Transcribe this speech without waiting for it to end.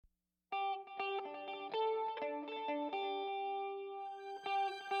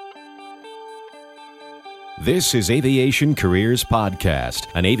This is Aviation Careers Podcast,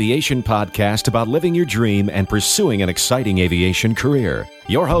 an aviation podcast about living your dream and pursuing an exciting aviation career.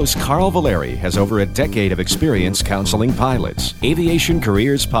 Your host, Carl Valeri, has over a decade of experience counseling pilots. Aviation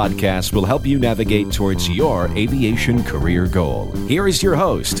Careers Podcast will help you navigate towards your aviation career goal. Here is your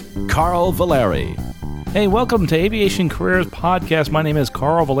host, Carl Valeri. Hey, welcome to Aviation Careers Podcast. My name is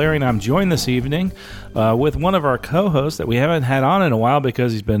Carl Valeri, and I'm joined this evening with one of our co-hosts that we haven't had on in a while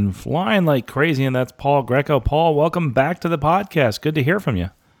because he's been flying like crazy, and that's Paul Greco. Paul, welcome back to the podcast. Good to hear from you.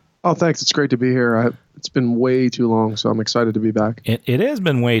 Oh, thanks. It's great to be here. It's been way too long, so I'm excited to be back. It has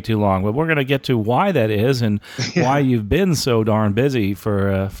been way too long, but we're going to get to why that is and why you've been so darn busy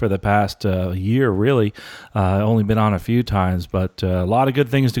for the past year, really. Only been on a few times, but a lot of good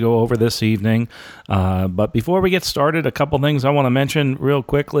things to go over this evening. But before we get started, a couple things I want to mention real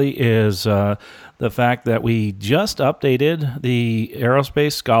quickly is the fact that we just updated the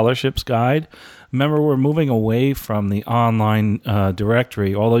Aerospace Scholarships Guide. Remember, we're moving away from the online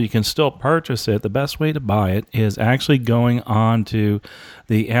directory. Although you can still purchase it, the best way to buy it is actually going on to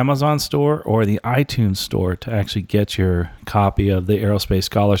the Amazon store or the iTunes store to actually get your copy of the Aerospace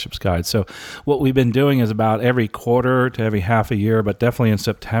Scholarships Guide. So what we've been doing is about every quarter to every half a year, but definitely in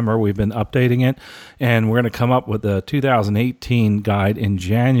September, we've been updating it. And we're going to come up with the 2018 guide in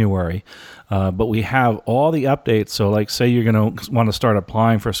January. But we have all the updates. So like say you're going to want to start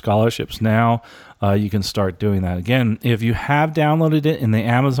applying for scholarships now, you can start doing that. Again, if you have downloaded it in the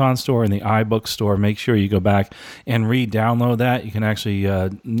Amazon store and the iBook store, make sure you go back and re-download that. You can actually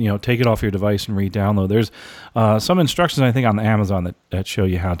take it off your device and re-download. There's some instructions, I think, on the Amazon that show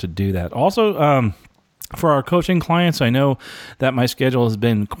you how to do that. Also, for our coaching clients, I know that my schedule has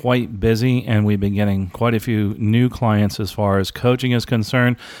been quite busy and we've been getting quite a few new clients as far as coaching is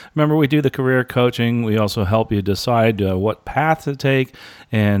concerned. Remember, we do the career coaching. We also help you decide what path to take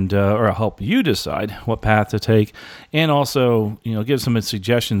and or help you decide what path to take, and also give some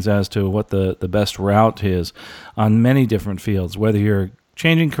suggestions as to what the best route is on many different fields, whether you're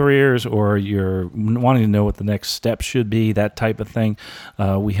changing careers or you're wanting to know what the next step should be, that type of thing.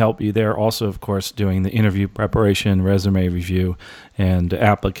 We help you there. Also, of course, doing the interview preparation, resume review, and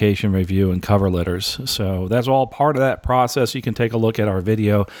application review and cover letters. So that's all part of that process. You can take a look at our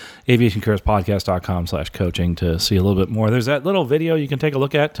video, aviationcareerspodcast.com/coaching, to see a little bit more. There's that little video you can take a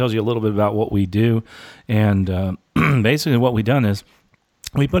look at. Tells you a little bit about what we do. And basically what we've done is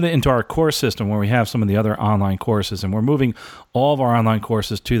we put it into our course system where we have some of the other online courses, and we're moving all of our online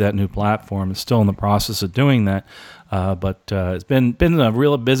courses to that new platform. It's still in the process of doing that, but it's been a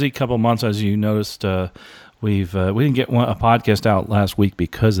real busy couple of months, as you noticed. We didn't get a podcast out last week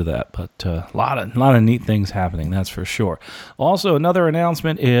because of that, but a lot of neat things happening, that's for sure. Also, another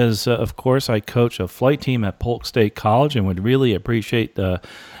announcement is, of course, I coach a flight team at Polk State College and would really appreciate the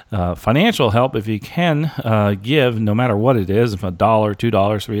financial help if you can give, no matter what it is, if $1, $2,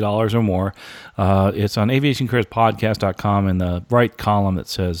 $3 or more. It's on aviationcareerspodcast.com in the right column that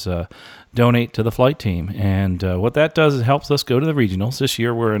says donate to the flight team. And what that does is helps us go to the regionals. This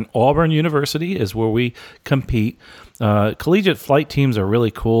year we're in Auburn University is where we compete. Collegiate flight teams are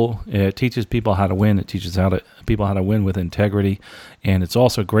really cool. It teaches people how to win. It teaches people how to win with integrity. And it's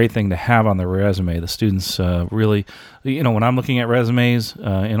also a great thing to have on their resume. The students really, when I'm looking at resumes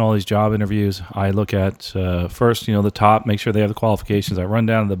in all these job interviews, I look at first, the top, make sure they have the qualifications. I run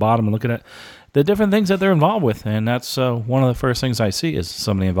down to the bottom and look at the different things that they're involved with. And that's one of the first things I see is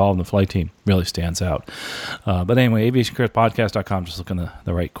somebody involved in the flight team really stands out. But anyway, aviationcareerspodcast.com, just look in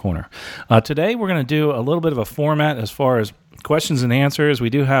the right corner. Today, we're going to do a little bit of a format as far as questions and answers. We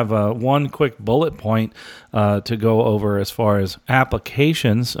do have one quick bullet point to go over as far as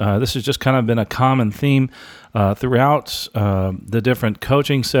applications. This has just kind of been a common theme throughout the different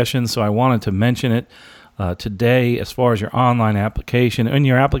coaching sessions, so I wanted to mention it today as far as your online application and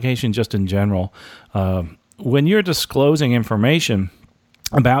your application just in general. When you're disclosing information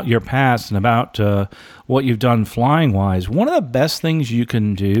about your past and about what you've done flying-wise, one of the best things you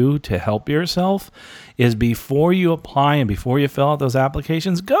can do to help yourself is before you apply and before you fill out those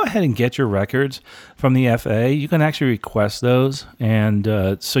applications, go ahead and get your records from the FAA. You can actually request those,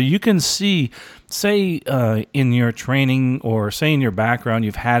 and so you can see, say in your training or say in your background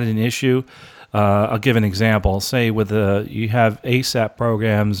you've had an issue. I'll give an example. Say with you have ASAP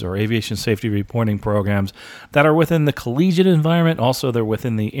programs or aviation safety reporting programs that are within the collegiate environment. Also, they're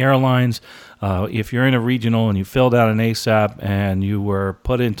within the airlines. If you're in a regional and you filled out an ASAP and you were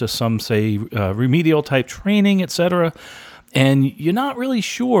put into some, say, remedial type training, etc., and you're not really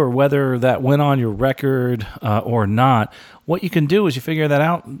sure whether that went on your record or not, what you can do is you figure that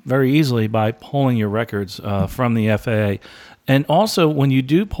out very easily by pulling your records from the FAA. And also, when you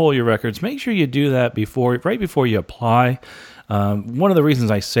do pull your records, make sure you do that right before you apply. One of the reasons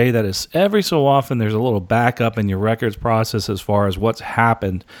I say that is every so often there's a little backup in your records process as far as what's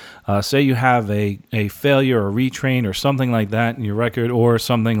happened. Say you have a failure or retrain or something like that in your record, or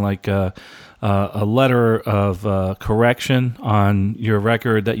something like a letter of correction on your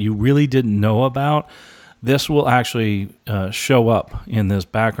record that you really didn't know about. This will actually show up in this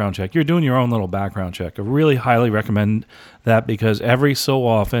background check. You're doing your own little background check. I really highly recommend that, because every so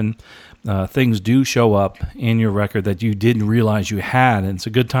often things do show up in your record that you didn't realize you had, and it's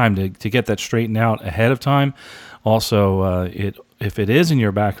a good time to get that straightened out ahead of time. Also, if it is in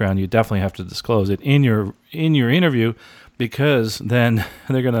your background, you definitely have to disclose it in your interview, because then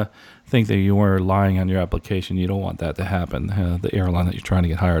they're going to think that you were lying on your application. You don't want that to happen, the airline that you're trying to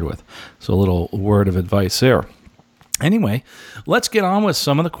get hired with. So a little word of advice there. Anyway, let's get on with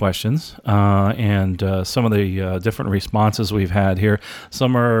some of the questions and some of the different responses we've had here.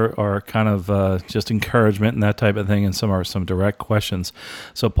 Some are kind of just encouragement and that type of thing, and some are some direct questions.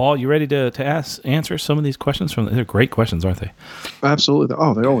 So, Paul, you ready to answer some of these questions? They're great questions, aren't they? Absolutely.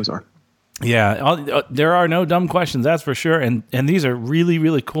 Oh, they always are. Yeah, there are no dumb questions, that's for sure. And these are really,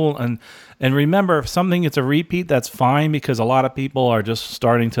 really cool. And remember, if something it's a repeat, that's fine, because a lot of people are just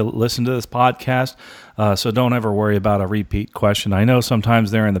starting to listen to this podcast. So don't ever worry about a repeat question. I know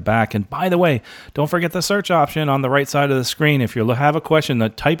sometimes they're in the back. And by the way, don't forget the search option on the right side of the screen. If you have a question,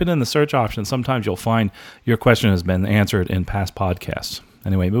 type it in the search option. Sometimes you'll find your question has been answered in past podcasts.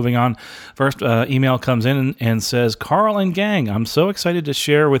 Anyway, moving on. First email comes in and says, Carl and gang, I'm so excited to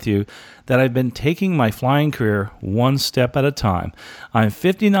share with you that I've been taking my flying career one step at a time. I'm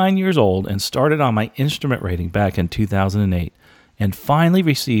 59 years old and started on my instrument rating back in 2008 and finally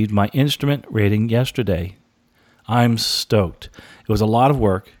received my instrument rating yesterday. I'm stoked. It was a lot of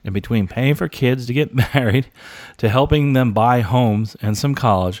work, and between paying for kids to get married to helping them buy homes and some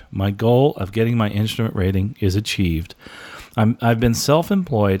college, my goal of getting my instrument rating is achieved. I've been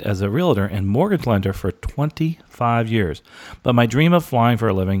self-employed as a realtor and mortgage lender for 25 years, but my dream of flying for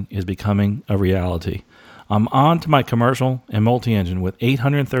a living is becoming a reality. I'm on to my commercial and multi-engine with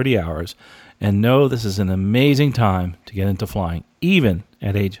 830 hours, and know this is an amazing time to get into flying, even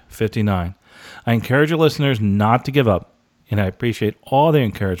at age 59. I encourage your listeners not to give up, and I appreciate all the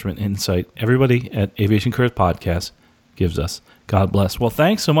encouragement and insight everybody at Aviation Careers Podcast gives us. God bless. Well,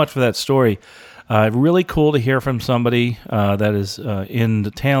 thanks so much for that story. Really cool to hear from somebody that is in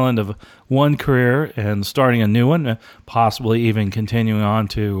the tail end of one career and starting a new one, possibly even continuing on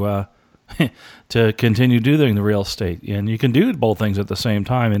to continue doing the real estate. And you can do both things at the same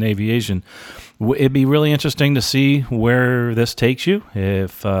time in aviation. It'd be really interesting to see where this takes you.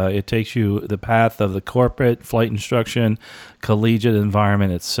 If it takes you the path of the corporate, flight instruction, collegiate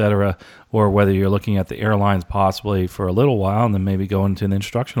environment, etc., or whether you're looking at the airlines possibly for a little while and then maybe go into an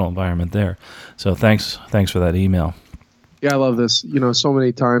instructional environment there. So thanks for that email. Yeah, I love this. So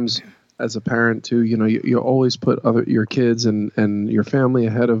many times as a parent too, you always put your kids and your family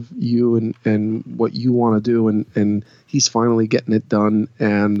ahead of you and what you want to do, and he's finally getting it done.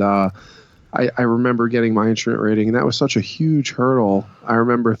 And I remember getting my instrument rating, and that was such a huge hurdle. I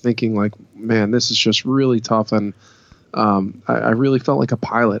remember thinking like, man, this is just really tough. And I really felt like a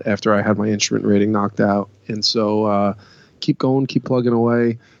pilot after I had my instrument rating knocked out. And so keep going, keep plugging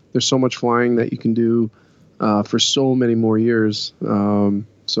away. There's so much flying that you can do for so many more years.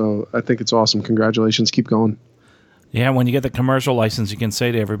 So I think it's awesome. Congratulations. Keep going. Yeah, when you get the commercial license, you can say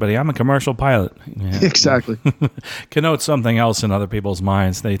to everybody, I'm a commercial pilot. Yeah. Exactly. Connotes something else in other people's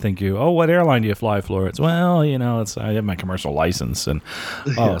minds. They think what airline do you fly for? It's, well, I have my commercial license. And,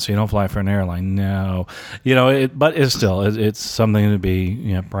 so you don't fly for an airline? No. But it's still, it's something to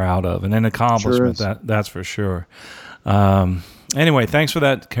be proud of and an accomplishment, Sure that's for sure. Anyway, thanks for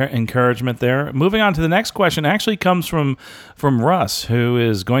that encouragement there. Moving on to the next question, actually comes from Russ, who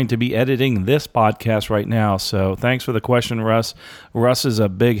is going to be editing this podcast right now. So thanks for the question, Russ. Russ is a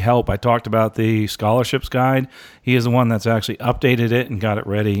big help. I talked about the scholarships guide. He is the one that's actually updated it and got it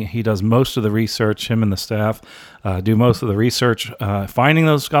ready. He does most of the research, him and the staff do most of the research, finding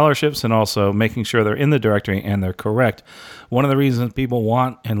those scholarships and also making sure they're in the directory and they're correct. One of the reasons people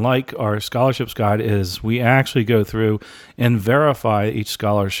want and like our scholarships guide is we actually go through and verify each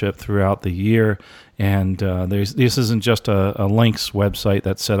scholarship throughout the year. And this isn't just a links website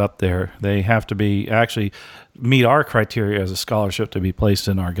that's set up there. They have to be actually meet our criteria as a scholarship to be placed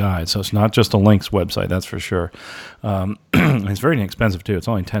in our guide. So it's not just a links website, that's for sure. It's very inexpensive too. It's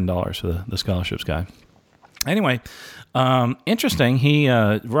only $10 for the scholarships guide. Anyway, interesting.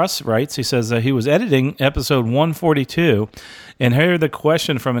 Russ writes, he says he was editing episode 142 and heard the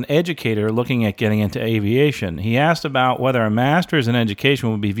question from an educator looking at getting into aviation. He asked about whether a master's in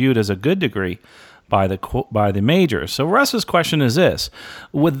education would be viewed as a good degree by the majors. So Russ's question is this: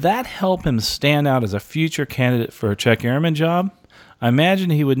 would that help him stand out as a future candidate for a check airman job? I imagine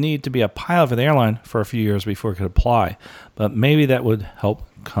he would need to be a pilot for the airline for a few years before he could apply, but maybe that would help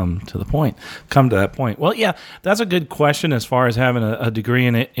come to that point. Well, yeah, that's a good question as far as having a degree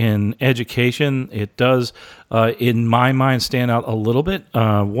in education. It does, in my mind, stand out a little bit.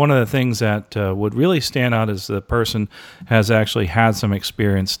 One of the things that would really stand out is the person has actually had some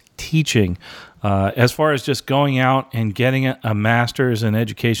experience teaching. As far as just going out and getting a master's in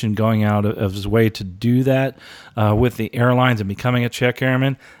education, going out of his way to do that with the airlines and becoming a check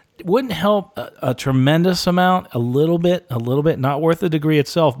airman, it wouldn't help a tremendous amount, a little bit, not worth the degree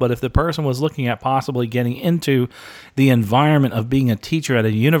itself. But if the person was looking at possibly getting into the environment of being a teacher at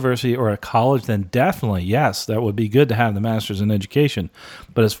a university or a college, then definitely, yes, that would be good to have the master's in education.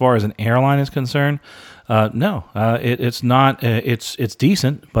 But as far as an airline is concerned, no, it's not. It's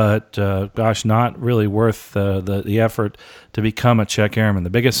decent, but gosh, not really worth the effort to become a check airman. The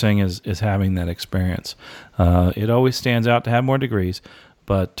biggest thing is having that experience. It always stands out to have more degrees,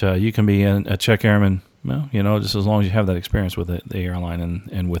 but you can be a check airman, well, just as long as you have that experience with the airline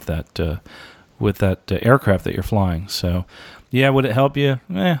and with that aircraft that you're flying. So, yeah, would it help you?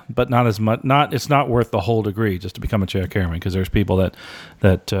 But not as much. It's not worth the whole degree just to become a check airman, because there's people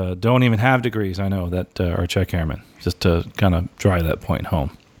that don't even have degrees, I know, that are check airmen, just to kind of drive that point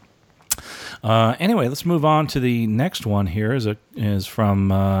home. Anyway, let's move on to the next one here. Is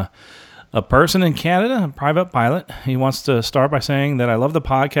from a person in Canada, a private pilot. He wants to start by saying that I love the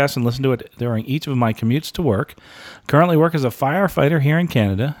podcast and listen to it during each of my commutes to work. Currently work as a firefighter here in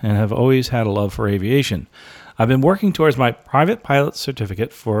Canada and have always had a love for aviation. I've been working towards my private pilot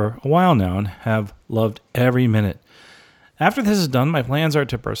certificate for a while now and have loved every minute. After this is done, my plans are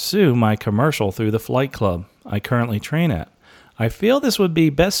to pursue my commercial through the flight club I currently train at. I feel this would be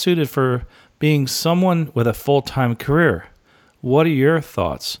best suited for being someone with a full-time career. What are your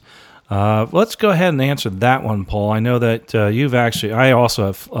thoughts? Let's go ahead and answer that one, Paul. I know that I also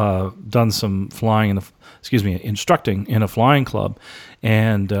have done some instructing in a flying club,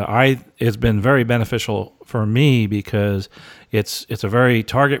 and it's been very beneficial for me because it's a very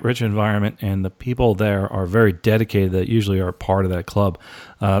target-rich environment, and the people there are very dedicated that usually are part of that club.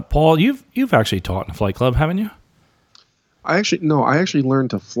 Paul, you've actually taught in a flight club, haven't you? I actually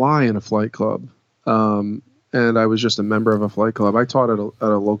learned to fly in a flight club. And I was just a member of a flight club. I taught at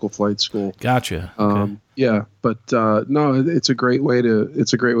a local flight school. Gotcha. Okay. Yeah, but no, it's a great way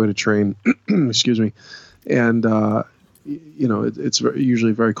to train. Excuse me, and it's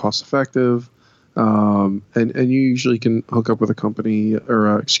usually very cost effective, and you usually can hook up with a company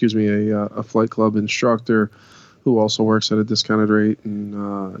or a flight club instructor who also works at a discounted rate,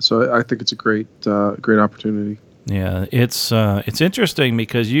 and so I think it's a great opportunity. Yeah, it's interesting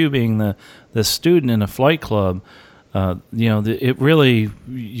because you being the student in a flight club, it really,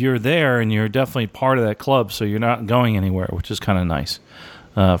 you're there and you're definitely part of that club, so you're not going anywhere, which is kind of nice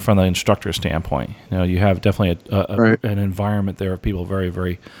from the instructor standpoint. You have definitely an environment there of people very,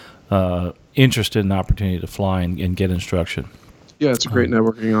 very interested in the opportunity to fly and get instruction. Yeah, it's a great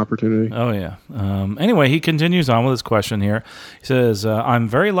networking opportunity. Oh, yeah. Anyway, he continues on with his question here. He says, I'm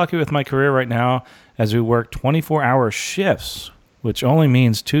very lucky with my career right now as we work 24-hour shifts, which only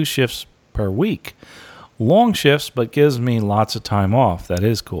means 2 shifts per week. Long shifts, but gives me lots of time off. That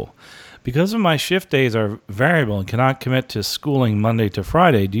is cool. Because of my shift days are variable and cannot commit to schooling Monday to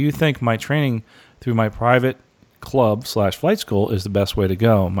Friday, do you think my training through my private club/flight school is the best way to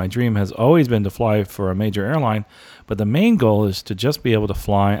go? My dream has always been to fly for a major airline, but the main goal is to just be able to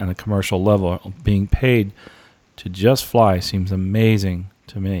fly on a commercial level. Being paid to just fly seems amazing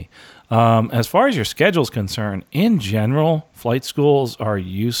to me. As far as your schedule is concerned, in general, flight schools are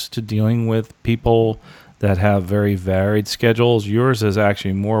used to dealing with people that have very varied schedules. Yours is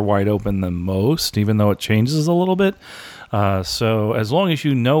actually more wide open than most, even though it changes a little bit. So as long as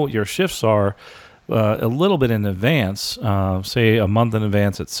you know what your shifts are a little bit in advance, say a month in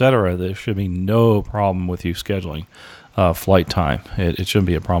advance, etc., there should be no problem with you scheduling flight time. It shouldn't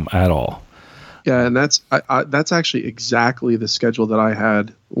be a problem at all. Yeah, and that's actually exactly the schedule that I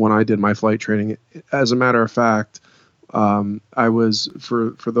had when I did my flight training. As a matter of fact, I was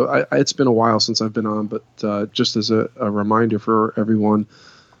it's been a while since I've been on, but just as a reminder for everyone,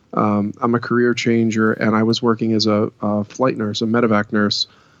 I'm a career changer, and I was working as a flight nurse, a medevac nurse,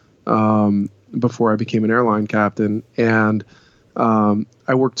 before I became an airline captain, and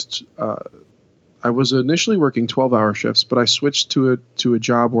I worked was initially working 12-hour shifts, but I switched to a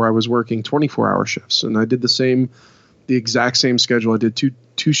job where I was working 24-hour shifts, and I did the exact same schedule. I did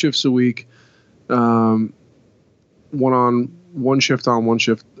two shifts a week, one shift on, one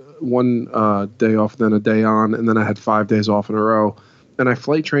day off, then a day on, and then I had 5 days off in a row. And I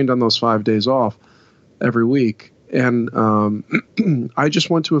flight trained on those 5 days off every week. And I just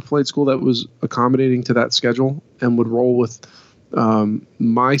went to a flight school that was accommodating to that schedule and would roll with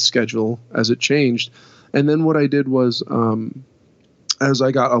my schedule as it changed. And then what I did was, as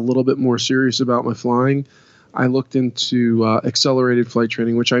I got a little bit more serious about my flying, I looked into accelerated flight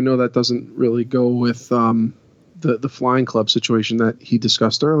training, which I know that doesn't really go with the flying club situation that he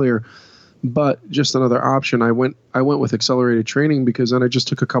discussed earlier, but just another option. I went with accelerated training because then I just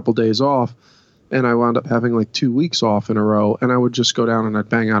took a couple days off, and I wound up having like 2 weeks off in a row, and I would just go down and I'd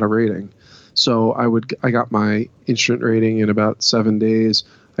bang out a rating. So I got my instrument rating in about 7 days.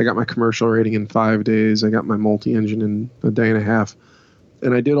 I got my commercial rating in 5 days. I got my multi-engine in a day and a half,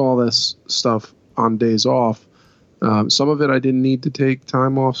 and I did all this stuff on days off. Some of it I didn't need to take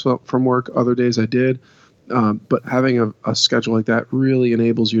time off from work. Other days I did. But having a schedule like that really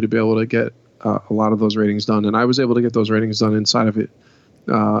enables you to be able to get a lot of those ratings done. And I was able to get those ratings done inside of it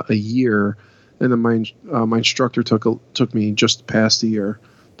a year. And then my instructor took me just past a year.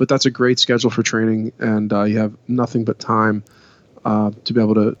 But that's a great schedule for training, and you have nothing but time to be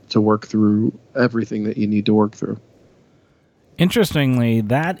able to work through everything that you need to work through. Interestingly,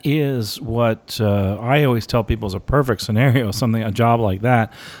 that is what I always tell people is a perfect scenario, a job like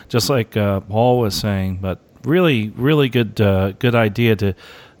that, just like Paul was saying. But really, really good idea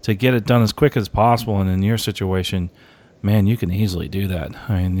to get it done as quick as possible. And in your situation, man, you can easily do that.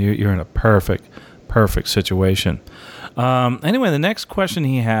 I mean, you're in a perfect situation. Anyway, the next question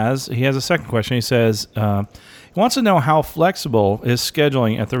he has a second question. He says he wants to know how flexible is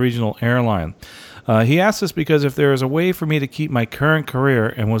scheduling at the regional airline. He asked this because if there is a way for me to keep my current career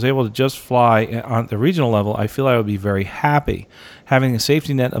and was able to just fly on the regional level, I feel I would be very happy. Having the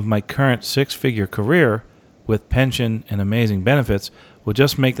safety net of my current 6-figure career with pension and amazing benefits will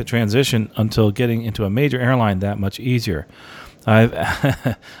just make the transition until getting into a major airline that much easier.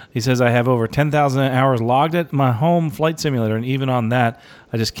 He says, I have over 10,000 hours logged at my home flight simulator, and even on that,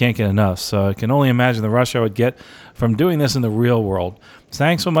 I just can't get enough. So I can only imagine the rush I would get from doing this in the real world.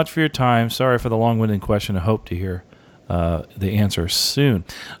 Thanks so much for your time. Sorry for the long-winded question. I hope to hear the answer soon.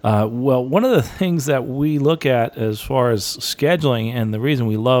 Well, one of the things that we look at as far as scheduling, and the reason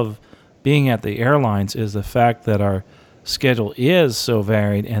we love being at the airlines, is the fact that our schedule is so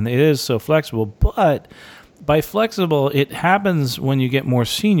varied and it is so flexible. But by flexible, it happens when you get more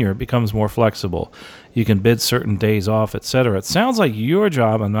senior, it becomes more flexible. You can bid certain days off, etc. It sounds like your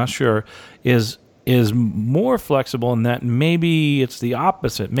job, I'm not sure, is more flexible in that maybe it's the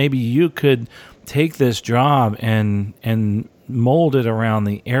opposite. Maybe you could take this job and mold it around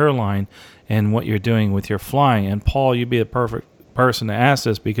the airline and what you're doing with your flying. And Paul, you'd be the perfect person to ask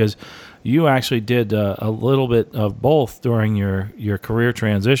this because you actually did a little bit of both during your career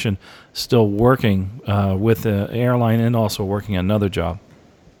transition, still working with the airline and also working another job.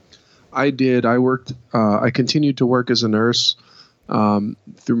 I did. I continued to work as a nurse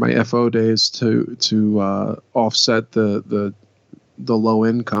through my FO days to offset the low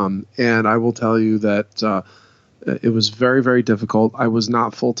income. And I will tell you that it was very, very difficult. I was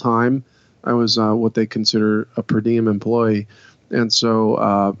not full time. I was what they consider a per diem employee. And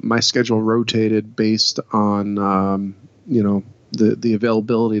so my schedule rotated based on, the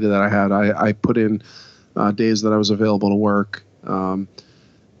availability that I had. I put in days that I was available to work. And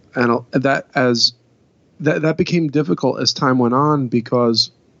that became difficult as time went on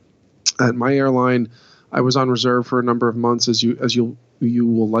because at my airline, I was on reserve for a number of months, as you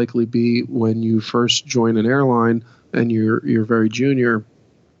will likely be when you first join an airline and you're very junior.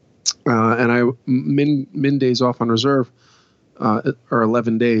 And I min days off on reserve. Or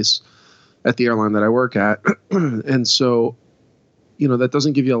 11 days at the airline that I work at. And so, that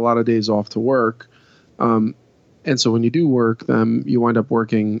doesn't give you a lot of days off to work. And so when you do work them, you wind up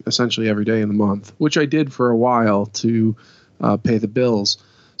working essentially every day in the month, which I did for a while to pay the bills.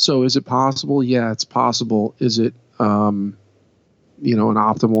 So is it possible? Yeah, it's possible. Is it, an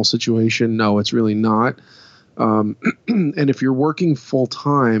optimal situation? No, it's really not. And if you're working full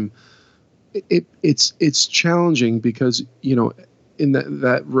time, it's challenging because in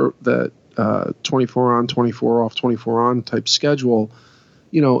that 24 on, 24 off, 24 on type schedule,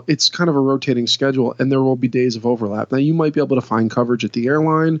 it's kind of a rotating schedule, and there will be days of overlap. Now you might be able to find coverage at the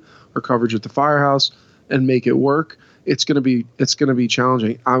airline or coverage at the firehouse and make it work. It's going to be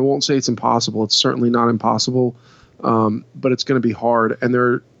challenging. I won't say it's impossible. It's certainly not impossible, but it's going to be hard. And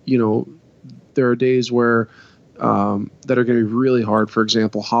there are days where that are going to be really hard. For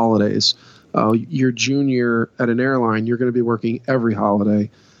example, holidays. You're junior at an airline, you're going to be working every holiday,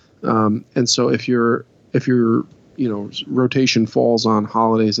 and so if your rotation falls on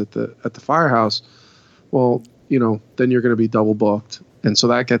holidays at the firehouse, well, then you're going to be double booked, and so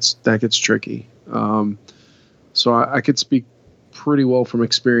that gets tricky. So I could speak pretty well from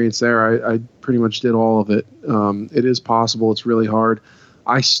experience there. I pretty much did all of it. It is possible. It's really hard.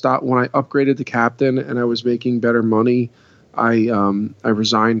 I stopped when I upgraded to captain and I was making better money. I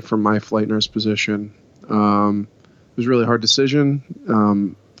resigned from my flight nurse position. It was a really hard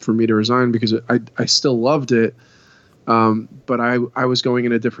decision for me to resign because I still loved it, but I was going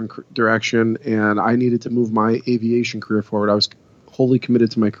in a different direction and I needed to move my aviation career forward. I was wholly committed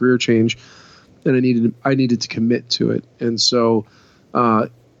to my career change, and I needed to commit to it. And so, I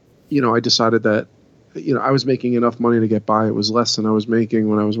decided that I was making enough money to get by. It was less than I was making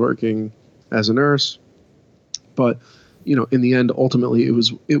when I was working as a nurse, but in the end, ultimately, it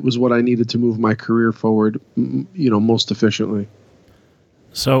was what I needed to move my career forward, most efficiently.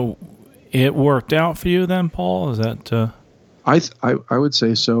 So, it worked out for you then, Paul? Is that? I would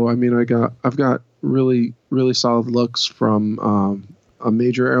say so. I mean, I've got really really solid looks from a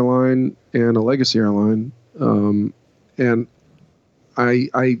major airline and a legacy airline, and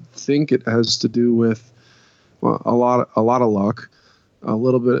I think it has to do with a lot of luck, a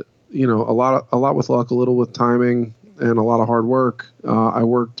little bit, a lot with luck, a little with timing, and a lot of hard work. I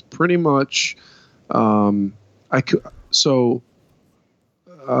worked pretty much. Let's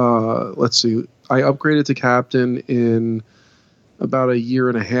see. I upgraded to captain in about a year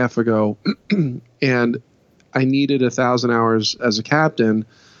and a half ago, and I needed 1,000 hours as a captain,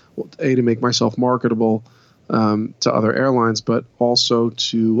 to make myself marketable to other airlines, but also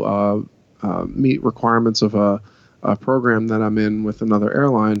to meet requirements of a program that I'm in with another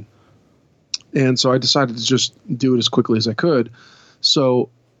airline. And so I decided to just do it as quickly as I could. So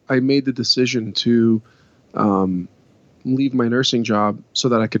I made the decision to leave my nursing job so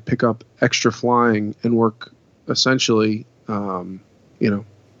that I could pick up extra flying and work essentially, all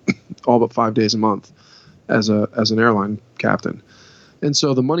but 5 days a month as an airline captain. And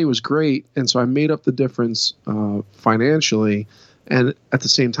so the money was great. And so I made up the difference financially. And at the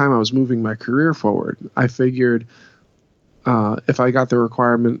same time, I was moving my career forward. I figured if I got the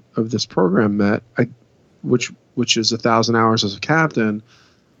requirement of this program met, which is 1,000 hours as a captain,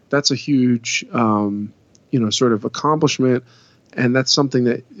 that's a huge, sort of accomplishment. And that's something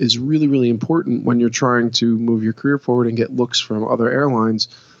that is really, really important when you're trying to move your career forward and get looks from other airlines.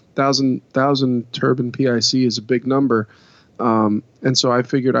 1,000 turbine PIC is a big number. And so I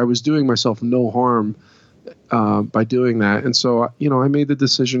figured I was doing myself no harm by doing that. And so, I made the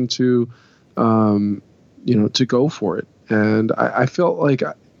decision to go for it. And I felt like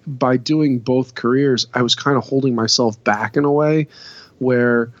by doing both careers, I was kind of holding myself back in a way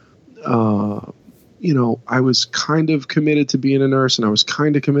where, I was kind of committed to being a nurse and I was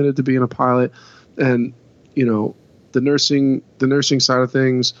kind of committed to being a pilot. And, the nursing side of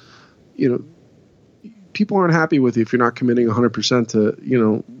things, people aren't happy with you if you're not committing 100%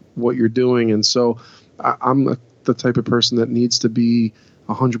 to, what you're doing. And so I'm the type of person that needs to be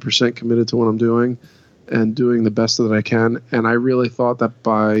 100% committed to what I'm doing and doing the best that I can. And I really thought that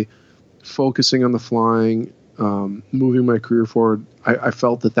by focusing on the flying, moving my career forward, I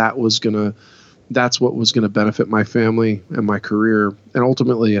felt that's what was going to benefit my family and my career. And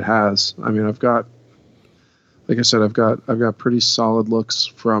ultimately it has. I mean, I've got pretty solid looks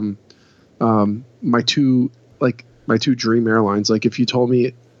from my two dream airlines. Like if you told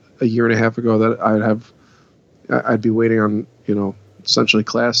me a year and a half ago that I'd be waiting on, essentially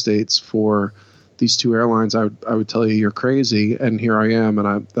class dates for these two airlines, I would tell you you're crazy. And here I am,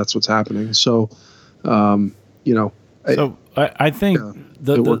 and that's what's happening. So, I think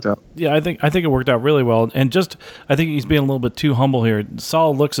it worked out. Yeah, I think it worked out really well. And I think he's being a little bit too humble here.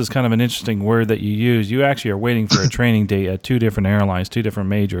 Solid looks is kind of an interesting word that you use. You actually are waiting for a training date at two different airlines, two different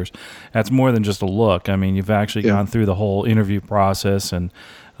majors. That's more than just a look. I mean, you've actually gone through the whole interview process, and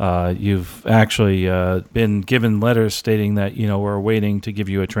you've actually been given letters stating that, we're waiting to give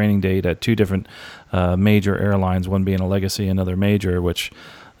you a training date at two different major airlines, one being a legacy, another major, which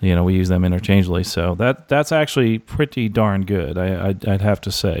we use them interchangeably. So that's actually pretty darn good. I'd have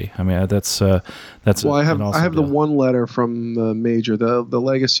to say. I mean, that's. Well, I have the one letter from the major. The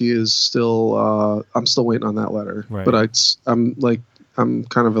legacy is still. I'm still waiting on that letter. Right. But I'm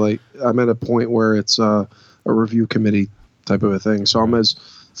at a point where it's a review committee type of a thing. So I'm as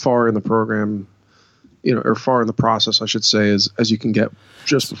far in the program or far in the process, I should say, as you can get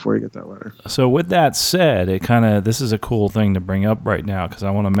just before you get that letter. So with that said, this is a cool thing to bring up right now because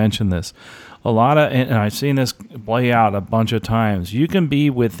I want to mention this. And I've seen this play out a bunch of times. You can be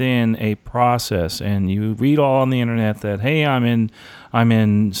within a process, and you read all on the internet that, hey, I'm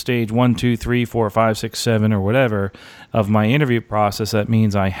in stage 1, 2, 3, 4, 5, 6, 7, or whatever of my interview process. That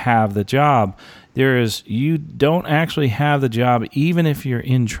means I have the job. You don't actually have the job even if you're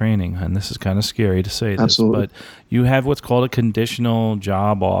in training, and this is kind of scary to say this, Absolutely. but you have what's called a conditional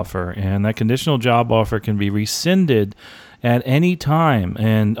job offer, and that conditional job offer can be rescinded at any time.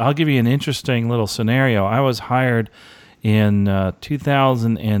 And I'll give you an interesting little scenario. I was hired in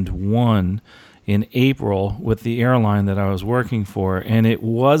 2001 in April with the airline that I was working for, and it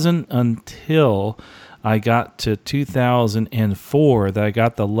wasn't until I got to 2004 that I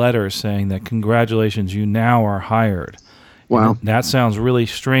got the letter saying that congratulations, you now are hired. Wow. And that sounds really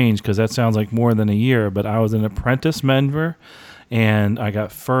strange because that sounds like more than a year, but I was an apprentice member and I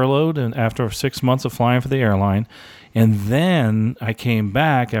got furloughed and after 6 months of flying for the airline. And then I came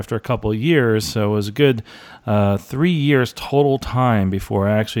back after a couple of years, so it was a good 3 years total time before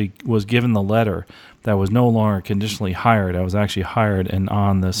I actually was given the letter that I was no longer conditionally hired. I was actually hired and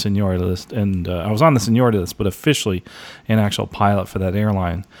on the seniority list, and I was on the seniority list, but officially an actual pilot for that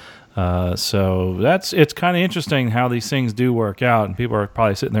airline. So it's kind of interesting how these things do work out, and people are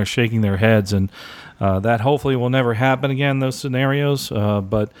probably sitting there shaking their heads, and that hopefully will never happen again, those scenarios,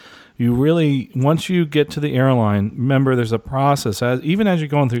 but you really, once you get to the airline, remember there's a process, even as you're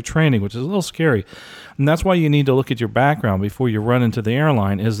going through training, which is a little scary. And that's why you need to look at your background before you run into the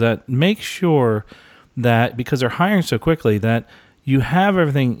airline, is that make sure that, because they're hiring so quickly, that you have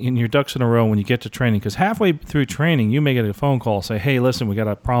everything in your ducks in a row when you get to training. Because halfway through training, you may get a phone call, say, hey, listen, we got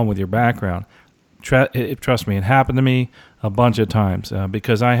a problem with your background. Trust me, it happened to me a bunch of times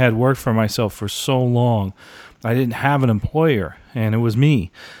because I had worked for myself for so long. I didn't have an employer, and it was me.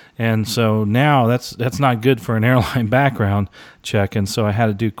 And so now that's not good for an airline background check. And so I had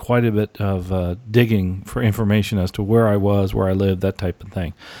to do quite a bit of digging for information as to where I was, where I lived, that type of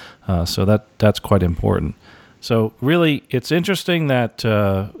thing. So that's quite important. So really, it's interesting that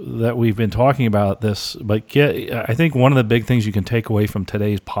we've been talking about this. But I think one of the big things you can take away from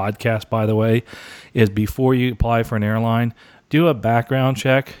today's podcast, by the way, is before you apply for an airline, do a background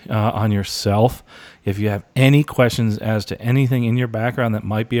check on yourself. If you have any questions as to anything in your background that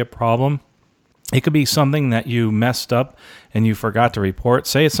might be a problem, it could be something that you messed up and you forgot to report.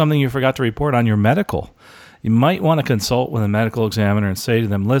 Say it's something you forgot to report on your medical. You might want to consult with a medical examiner and say to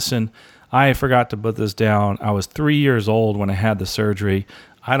them, listen, I forgot to put this down. I was 3 years old when I had the surgery.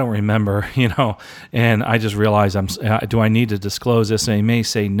 I don't remember, and I just realized do I need to disclose this? And they may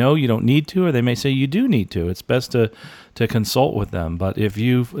say, no, you don't need to, or they may say you do need to. It's best to consult with them. But if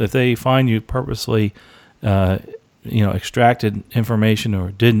they find you purposely, extracted information or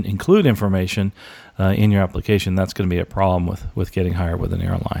didn't include information in your application, that's going to be a problem with getting hired with an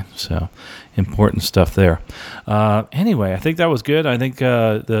airline. So important stuff there. Anyway, I think that was good. I think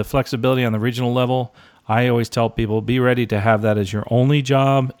the flexibility on the regional level, I always tell people, be ready to have that as your only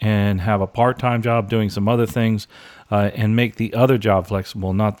job and have a part-time job doing some other things and make the other job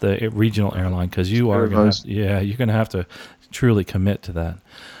flexible, not the regional airline, because you're going to have to truly commit to that.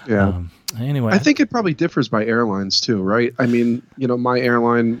 Yeah. Anyway, I think it probably differs by airlines too, right? I mean, my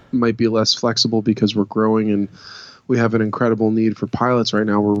airline might be less flexible because we're growing and we have an incredible need for pilots right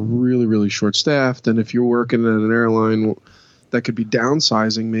now. We're really, really short-staffed, and if you're working at an airline that could be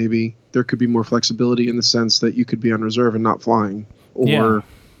downsizing, maybe there could be more flexibility in the sense that you could be on reserve and not flying, or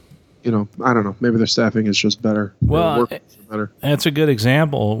I don't know, maybe their staffing is just better. Well, that's a good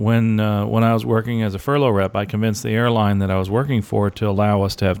example. When I was working as a furlough rep, I convinced the airline that I was working for to allow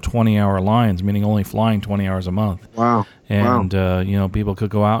us to have 20-hour lines, meaning only flying 20 hours a month. Wow. And people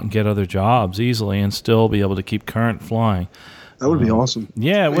could go out and get other jobs easily and still be able to keep current flying. That would be awesome.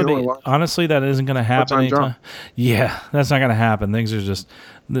 Yeah, it would be. Honestly, that isn't going to happen anytime. Yeah, that's not going to happen. Things are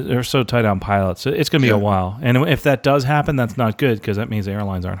they're so tight on pilots. It's going to be a while. And if that does happen, that's not good because that means the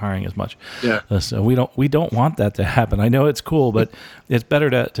airlines aren't hiring as much. Yeah. So we don't want that to happen. I know it's cool, but it's better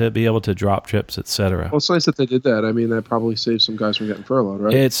to be able to drop trips, et cetera. Well, it's nice that they did that. I mean, that probably saved some guys from getting furloughed,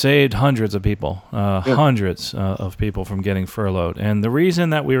 right? It saved hundreds of people, hundreds of people from getting furloughed. And the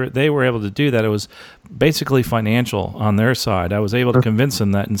reason that they were able to do that, it was basically financial on their side. I was able to convince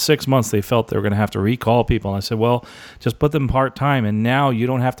them that in 6 months they felt they were going to have to recall people. And I said, well, just put them part-time, and now you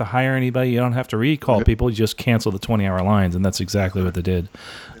don't don't have to hire anybody. You don't have to recall people. You just cancel the 20-hour lines, and that's exactly what they did.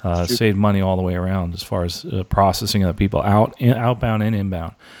 Saved money all the way around as far as processing of the people outbound and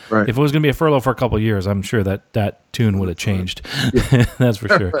inbound. Right. If it was going to be a furlough for a couple of years, I'm sure that tune would have changed. That's for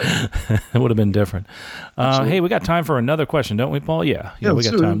sure. It would have been different. Hey, we got time for another question, don't we, Paul? Yeah, we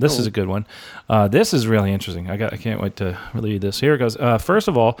got time. This is a good one. This is really interesting. I can't wait to read this. Here it goes. First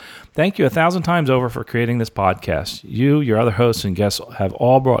of all, thank you 1,000 times over for creating this podcast. You, your other hosts, and guests have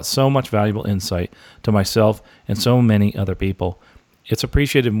all brought so much valuable insight to myself and so many other people. It's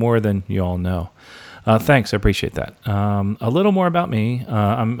appreciated more than you all know. Thanks. I appreciate that. A little more about me.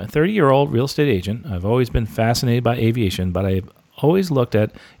 I'm a 30-year-old real estate agent. I've always been fascinated by aviation, but I've always looked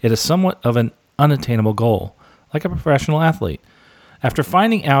at it as somewhat of an unattainable goal, like a professional athlete. After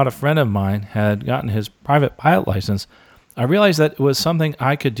finding out a friend of mine had gotten his private pilot license, I realized that it was something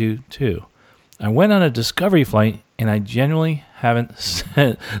I could do too. I went on a discovery flight, and I genuinely haven't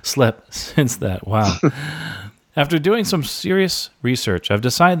slept since that. Wow. After doing some serious research, I've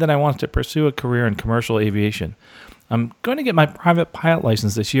decided that I want to pursue a career in commercial aviation. I'm going to get my private pilot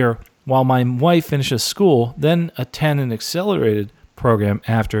license this year while my wife finishes school, then attend an accelerated program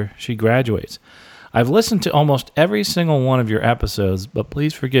after she graduates. I've listened to almost every single one of your episodes, but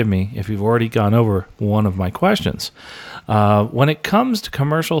please forgive me if you've already gone over one of my questions. When it comes to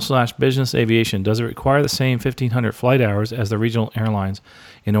commercial/business aviation, does it require the same 1,500 flight hours as the regional airlines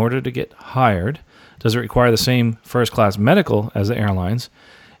in order to get hired? Does it require the same first-class medical as the airlines?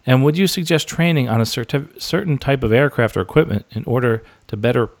 And would you suggest training on a certain type of aircraft or equipment in order to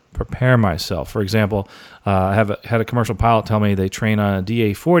better prepare myself? For example, I had a commercial pilot tell me they train on a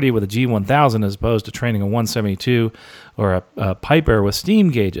DA-40 with a G1000 as opposed to training a 172 or a Piper with steam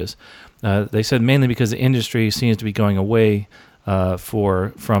gauges. They said mainly because the industry seems to be going away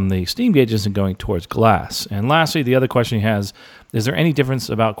from the steam gauges and going towards glass. And lastly, the other question he has, is there any difference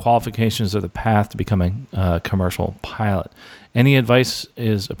about qualifications or the path to becoming a commercial pilot? Any advice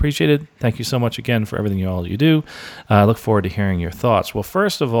is appreciated. Thank you so much again for everything you do. I look forward to hearing your thoughts. Well,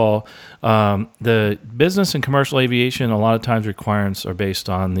 first of all, the business and commercial aviation, a lot of times requirements are based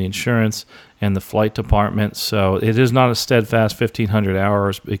on the insurance and the flight department. So it is not a steadfast 1,500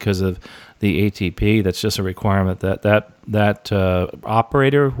 hours because of the ATP. That's just a requirement that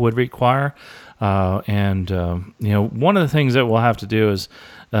operator would require. One of the things that we'll have to do is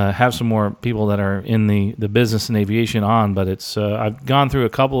have some more people that are in the business and aviation on, but it's I've gone through a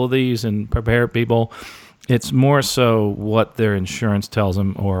couple of these and prepared people. It's more so what their insurance tells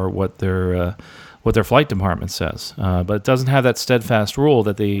them or what their flight department says. But it doesn't have that steadfast rule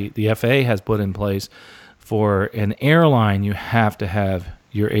that the FAA has put in place. For an airline, you have to have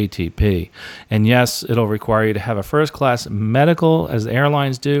your ATP. And yes, it'll require you to have a first-class medical, as the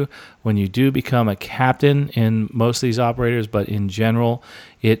airlines do, when you do become a captain in most of these operators, but in general,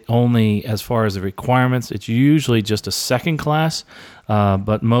 it only, as far as the requirements, it's usually just a second class,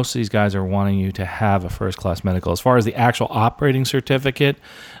 but most of these guys are wanting you to have a first-class medical. As far as the actual operating certificate,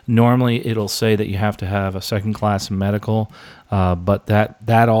 normally it'll say that you have to have a second-class medical, but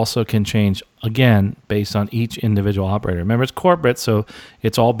that also can change, again, based on each individual operator. Remember, it's corporate, so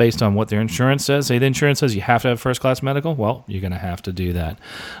it's all based on what their insurance says. Say the insurance says you have to have first-class medical, well, you're going to have to do that.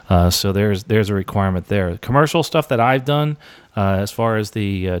 So there's a requirement there. Commercial stuff that I've done, as far as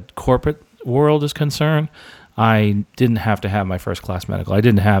the corporate world is concerned, I didn't have to have my first-class medical. I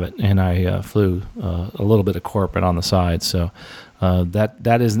didn't have it, and I flew a little bit of corporate on the side. So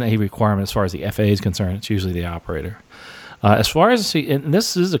that isn't a requirement as far as the FAA is concerned. It's usually the operator. As far as, and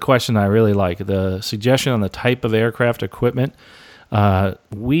this is a question I really like, the suggestion on the type of aircraft equipment.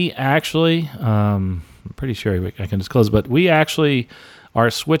 We actually, I'm pretty sure I can disclose, but we actually are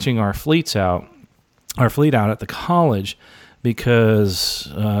switching our fleet out at the college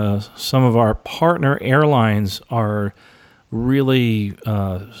because some of our partner airlines are really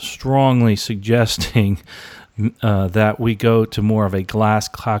strongly suggesting that we go to more of a glass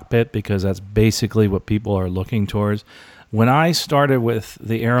cockpit because that's basically what people are looking towards. When I started with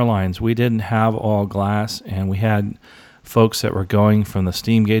the airlines, we didn't have all glass, and we had folks that were going from the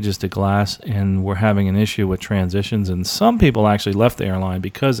steam gauges to glass, and we're having an issue with transitions, and some people actually left the airline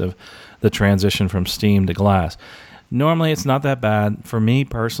because of the transition from steam to glass. Normally, it's not that bad. For me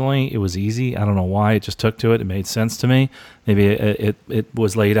personally, it was easy. I don't know why. It just took to it. It made sense to me. Maybe it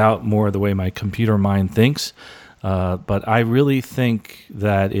was laid out more the way my computer mind thinks. But I really think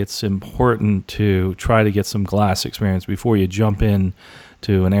that it's important to try to get some glass experience before you jump in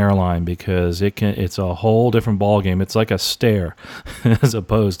to an airline because it's a whole different ballgame. It's like a stair as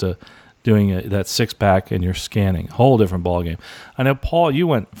opposed to doing that 6-pack and you're scanning. Whole different ballgame. I know, Paul, you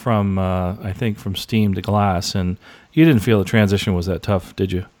went from, I think, from steam to glass, and you didn't feel the transition was that tough,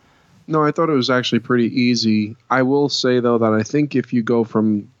 did you? No, I thought it was actually pretty easy. I will say, though, that I think if you go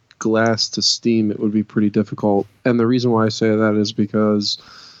from glass to steam, it would be pretty difficult. And the reason why I say that is because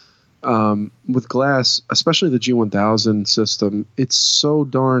with glass, especially the G1000 system, it's so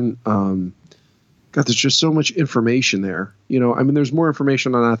darn... God, there's just so much information there. You know, I mean, there's more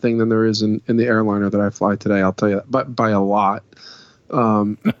information on that thing than there is in the airliner that I fly today. I'll tell you that, but by a lot.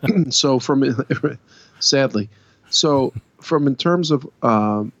 So sadly, in terms of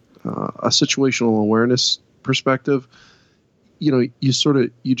a situational awareness perspective, you know,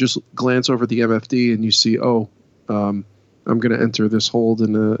 you just glance over the MFD and you see, I'm going to enter this hold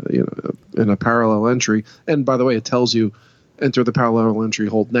in a parallel entry. And by the way, it tells you enter the parallel entry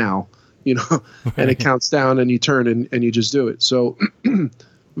hold now. You know, and it counts down and you turn and you just do it. So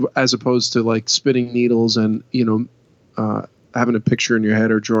as opposed to like spinning needles and, you know, having a picture in your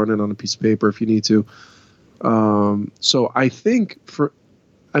head or drawing it on a piece of paper if you need to. So I think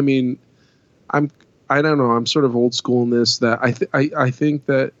I don't know, I'm sort of old school in this, that I think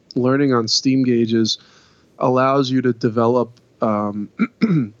that learning on steam gauges allows you to develop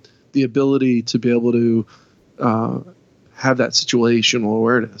the ability to be able to have that situational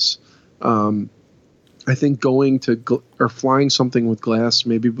awareness. I think going to or flying something with glass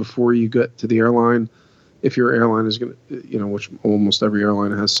maybe before you get to the airline, if your airline is going to, you know, which almost every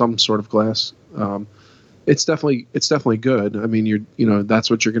airline has some sort of glass, it's definitely good. I mean, that's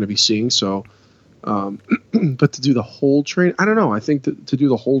what you're going to be seeing. So, but to do the whole train, I don't know. I think to do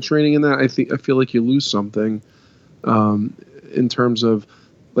the whole training in that, I feel like you lose something in terms of,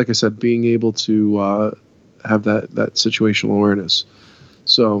 like I said, being able to have that situational awareness.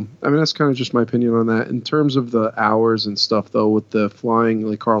 So, I mean, that's kind of just my opinion on that. In terms of the hours and stuff, though, with the flying,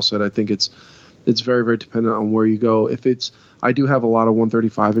 like Carl said, I think it's very, very dependent on where you go. I do have a lot of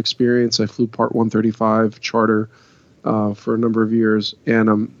 135 experience. I flew Part 135 charter for a number of years,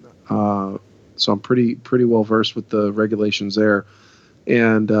 and so I'm pretty well versed with the regulations there.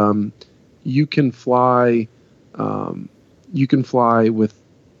 And you can fly with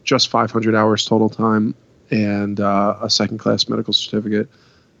just 500 hours total time and a second class medical certificate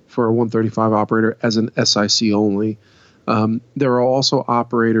for a 135 operator as an SIC only. There are also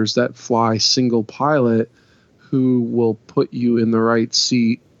operators that fly single pilot who will put you in the right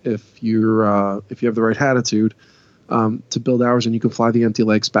seat if you have the right attitude to build hours, and you can fly the empty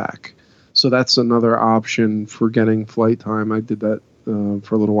legs back. So that's another option for getting flight time. I did that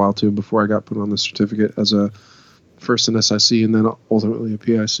for a little while too before I got put on the certificate as first an SIC and then ultimately a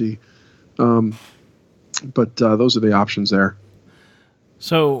PIC. But those are the options there.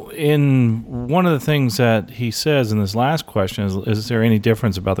 So in one of the things that he says in this last question is there any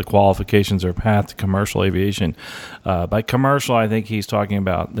difference about the qualifications or path to commercial aviation? By commercial, I think he's talking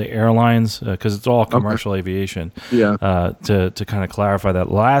about the airlines because it's all commercial aviation. Yeah. To kind of clarify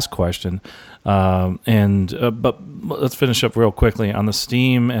that last question. But let's finish up real quickly on the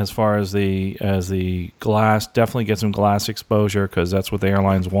steam. As far as the glass, definitely get some glass exposure because that's what the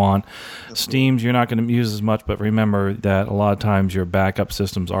airlines want. Steams you're not going to use as much, but remember that a lot of times your backup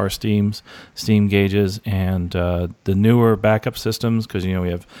systems are steam gauges, and the newer backup systems, because we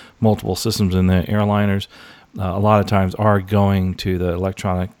have multiple systems in the airliners. A lot of times are going to the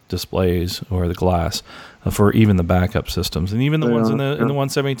electronic displays or the glass for even the backup systems, and even the ones in the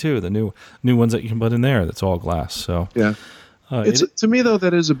 172, the new ones that you can put in there. That's all glass. So yeah, to me though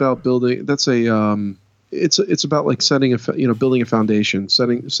that is about building. That's it's about like building a foundation,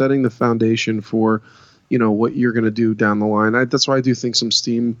 setting the foundation for what you're going to do down the line. That's why I do think some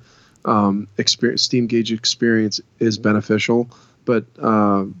steam gauge experience is beneficial, but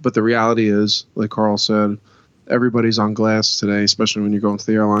the reality is, like Carl said, everybody's on glass today, especially when you're going to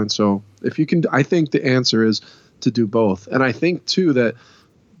the airline. So if you can, I think the answer is to do both. And I think too that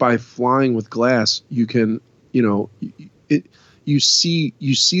by flying with glass, you can, you see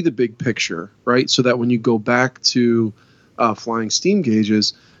the big picture, right? So that when you go back to flying steam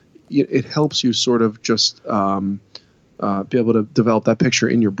gauges, it helps you sort of just be able to develop that picture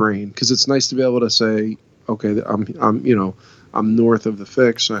in your brain, because it's nice to be able to say, okay, I'm north of the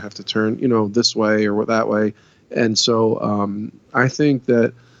fix, so I have to turn, this way or that way. And so I think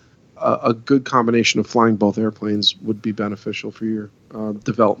that a good combination of flying both airplanes would be beneficial for your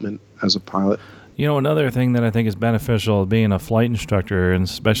development as a pilot. Another thing that I think is beneficial being a flight instructor, and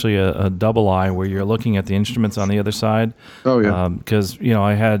especially a double eye where you're looking at the instruments on the other side. Oh, yeah. Because,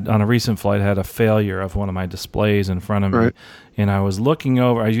 I had, on a recent flight, I had a failure of one of my displays in front of me. Right. and I was looking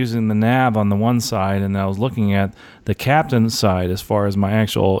over. I was using the nav on the one side, and I was looking at the captain's side as far as my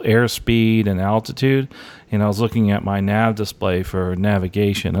actual airspeed and altitude, and I was looking at my nav display for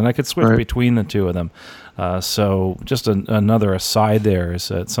navigation, and I could switch between the two of them. So just another aside there is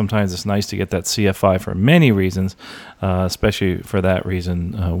that sometimes it's nice to get that CFI for many reasons, especially for that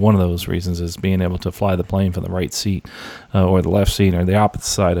reason. One of those reasons is being able to fly the plane from the right seat or the left seat, or the opposite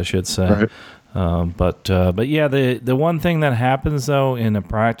side, I should say. But yeah, the one thing that happens though in a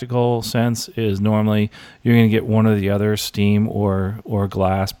practical sense is normally you're going to get one or the other, steam or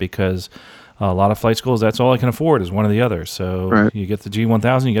glass, because a lot of flight schools, that's all I can afford is one or the other. So you get the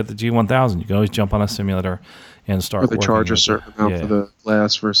G1000, you get the G1000. You can always jump on a simulator and start working. Or they charge a certain amount for the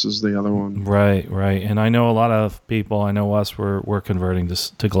glass versus the other one. Right. And I know a lot of people, I know us, we're converting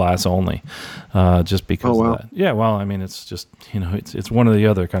to glass only, just because of that. Yeah, well, I mean, it's just, it's one or the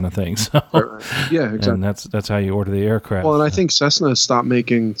other kind of thing. So. Yeah, exactly. And that's how you order the aircraft. Well, and I think Cessna stopped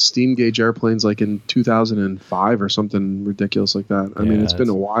making steam gauge airplanes like in 2005 or something ridiculous like that. I mean, it's been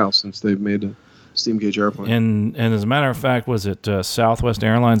a while since they've made a steam gauge airplane. And as a matter of fact, was it Southwest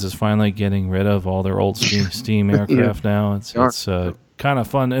Airlines is finally getting rid of all their old steam aircraft now. It's kind of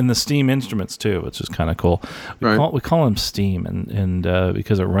fun, and the steam instruments too, which is kind of cool. We call them steam, and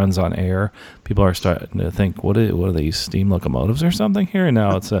because it runs on air, people are starting to think, what are these, steam locomotives or something here?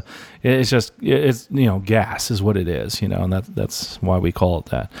 No, it's just gas is what it is, and that's why we call it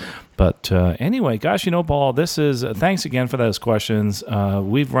that. But anyway, gosh, Paul, this is thanks again for those questions.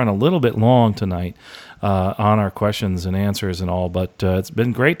 We've run a little bit long tonight on our questions and answers and all, but it's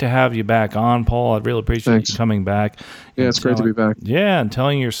been great to have you back on, Paul. I really appreciate you coming back. Yeah, it's great to be back. Yeah, and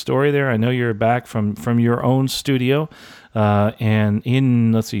telling your story there. I know you're back from your own studio. And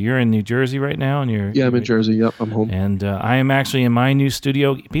you're in New Jersey right now, and I'm in Jersey. Yep, I'm home. And I am actually in my new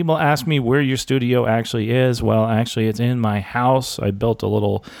studio. People ask me where your studio actually is. Well, actually, it's in my house. I built a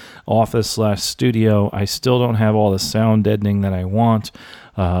little office/studio. I still don't have all the sound deadening that I want.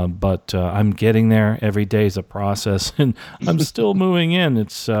 But I'm getting there. Every day is a process, and I'm still moving in.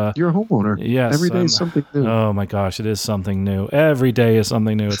 It's you're a homeowner. Yes, every day is something new. Oh my gosh, it is something new. Every day is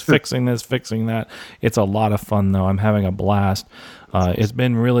something new. It's fixing this, fixing that. It's a lot of fun though. I'm having a blast. It's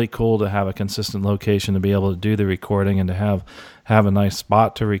been really cool to have a consistent location to be able to do the recording and to have a nice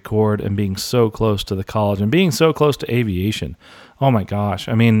spot to record, and being so close to the college and being so close to aviation. Oh my gosh.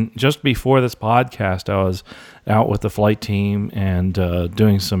 I mean, just before this podcast, I was out with the flight team and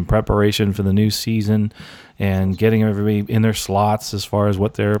doing some preparation for the new season and getting everybody in their slots as far as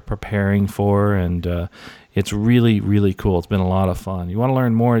what they're preparing for. And it's really, really cool. It's been a lot of fun. You want to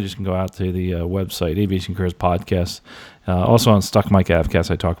learn more, you just can go out to the website, Aviation Careers Podcast. Also on Stuck Mike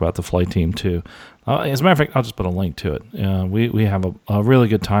Avcast, I talk about the flight team too. As a matter of fact, I'll just put a link to it. We have a really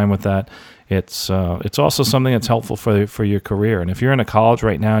good time with that. It's also something that's helpful for your career. And if you're in a college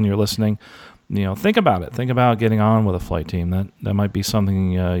right now and you're listening, think about it. Think about getting on with a flight team. That might be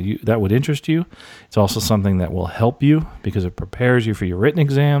something that would interest you. It's also something that will help you because it prepares you for your written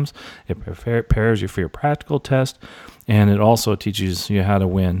exams. It prepares you for your practical test. And it also teaches you how to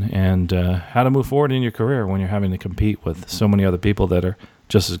win and how to move forward in your career when you're having to compete with so many other people that are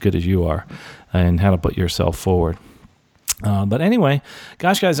just as good as you are, and how to put yourself forward. But anyway,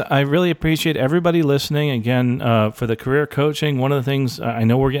 gosh, guys, I really appreciate everybody listening. Again, for the career coaching, one of the things, I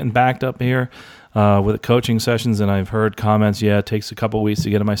know we're getting backed up here with the coaching sessions, and I've heard comments, it takes a couple weeks to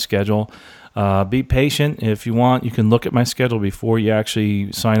get in my schedule. Be patient. If you want, you can look at my schedule before you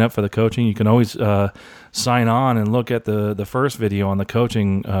actually sign up for the coaching. You can always sign on and look at the first video on the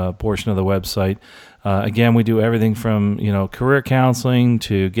coaching portion of the website. Again, we do everything from career counseling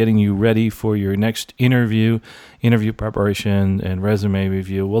to getting you ready for your next interview preparation, and resume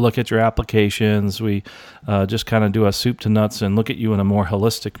review. We'll look at your applications. We just kind of do a soup to nuts and look at you in a more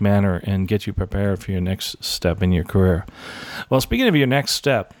holistic manner and get you prepared for your next step in your career. Well, speaking of your next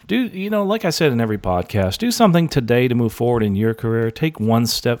step, like I said in every podcast, do something today to move forward in your career. Take one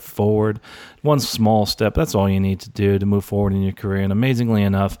step forward, one small step. That's all you need to do to move forward in your career. And amazingly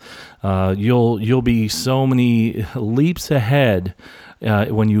enough, you'll be so many leaps ahead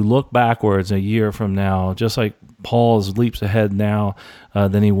when you look backwards a year from now, just like Paul's leaps ahead now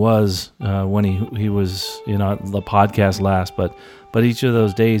than he was when he was the podcast last. But each of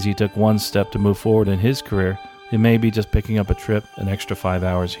those days he took one step to move forward in his career. It may be just picking up a trip, an extra 5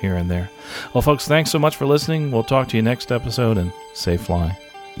 hours here and there. Well, folks, thanks so much for listening. We'll talk to you next episode, and safe flying.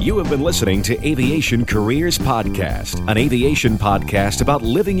 You have been listening to Aviation Careers Podcast, an aviation podcast about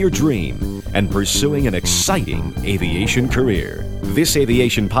living your dream and pursuing an exciting aviation career. This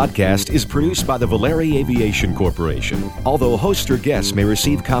aviation podcast is produced by the Valeri Aviation Corporation. Although hosts or guests may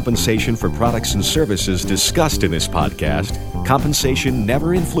receive compensation for products and services discussed in this podcast, Compensation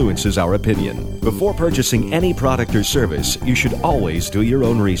never influences our opinion. Before purchasing any product or service, you should always do your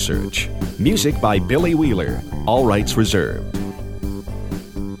own research. Music by Billy Wheeler. All rights reserved.